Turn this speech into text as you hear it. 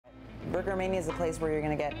Burgermania is a place where you're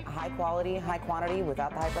going to get high quality, high quantity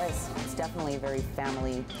without the high price. It's definitely a very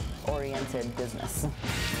family-oriented business.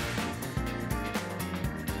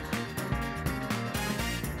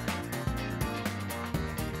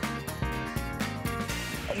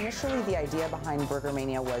 Initially, the idea behind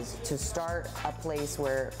Burgermania was to start a place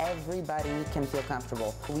where everybody can feel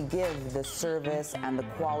comfortable. We give the service and the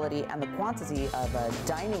quality and the quantity of a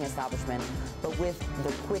dining establishment, but with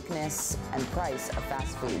the quickness and price of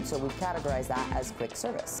fast food. So we've categorized that as quick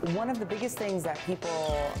service. One of the biggest things that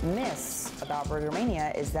people miss about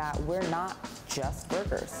Burgermania is that we're not just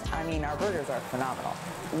burgers. I mean, our burgers are phenomenal.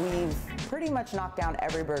 We've pretty much knocked down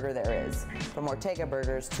every burger there is, from Ortega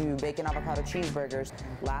burgers to bacon avocado cheeseburgers.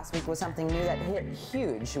 Last week was something new that hit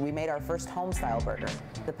huge. We made our first home-style burger.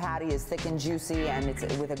 The patty is thick and juicy, and it's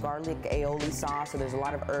with a garlic aioli sauce, so there's a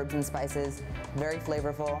lot of herbs and spices, very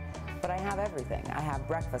flavorful. But I have everything. I have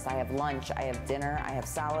breakfast, I have lunch, I have dinner, I have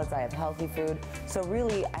salads, I have healthy food. So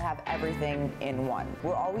really, I have everything in one.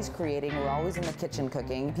 We're always creating, we're always in the kitchen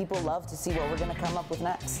cooking. People love to see what we're gonna come up with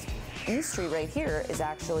next. East Street right here is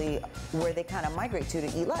actually where they kind of migrate to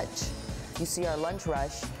eat lunch. You see our lunch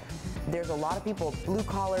rush. There's a lot of people,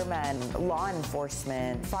 blue-collar men, law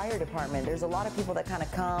enforcement, fire department. There's a lot of people that kind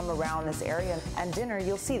of come around this area. And dinner,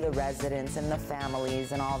 you'll see the residents and the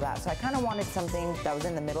families and all that. So I kind of wanted something that was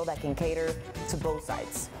in the middle that can cater to both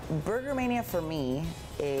sides. Burgermania for me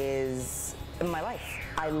is my life.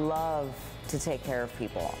 I love to take care of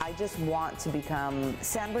people. I just want to become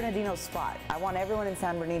San Bernardino's spot. I want everyone in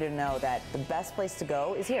San Bernardino to know that the best place to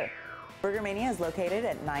go is here. Burgermania is located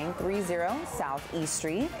at 930 South East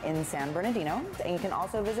Street in San Bernardino, and you can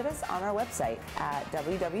also visit us on our website at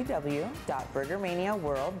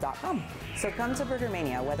www.burgermaniaworld.com. So come to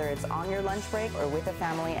Burgermania, whether it's on your lunch break or with a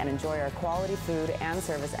family, and enjoy our quality food and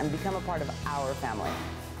service and become a part of our family.